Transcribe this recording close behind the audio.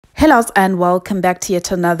Hello and welcome back to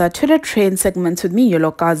yet another Twitter Trend segment with me,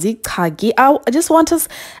 UKZN. I just want us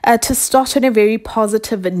to start on a very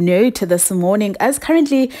positive note this morning, as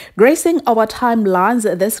currently gracing our timelines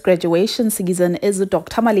this graduation season is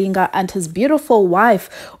Dr. Malinga and his beautiful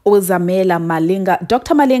wife, Uzamela Malinga.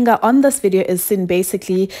 Dr. Malinga on this video is seen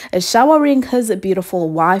basically showering his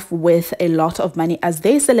beautiful wife with a lot of money as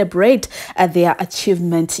they celebrate their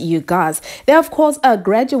achievement, you guys. They, of course, are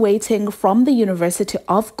graduating from the University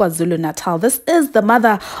of KwaZulu-Natal. This is the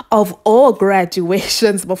mother of all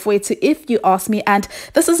graduations, if you ask me, and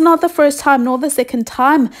this is not the first time nor the second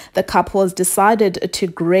time the couple has decided to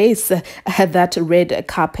grace that red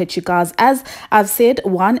carpet, you guys. As I've said,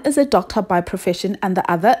 one is a doctor by profession and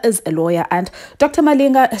the other is a lawyer, and Dr.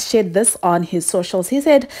 Malinga shared this on his socials. He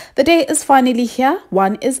said, "The day is finally here.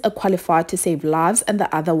 One is qualified to save lives and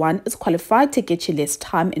the other one is qualified to get you less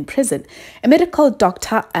time in prison. A medical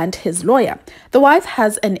doctor and his lawyer. The wife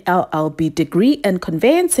has an LLB degree in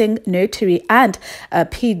conveyancing, notary, and a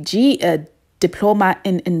PG diploma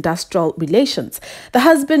in industrial relations. The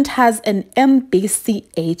husband has an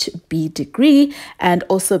MBCHB degree and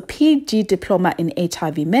also PG diploma in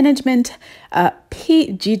HIV management,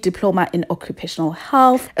 PG diploma in occupational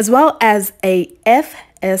health, as well as a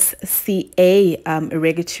FSCA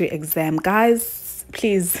regulatory exam." Guys,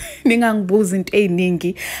 please,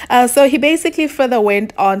 so he basically further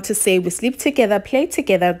went on to say, "We sleep together, play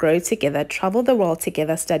together, grow together, travel the world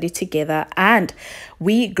together, study together, and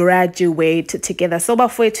we graduate together." So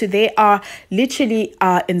bafowethu, they are literally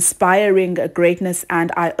inspiring greatness,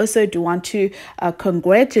 and I also do want to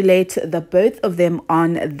congratulate the both of them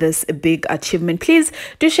on this big achievement. Please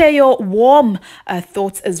do share your warm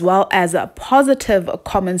thoughts as well as positive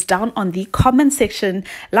comments down on the comment section.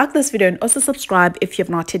 Like this video and also subscribe if you've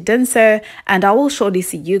not yet done so, and I will surely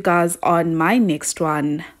see you guys on my next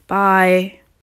one. Bye.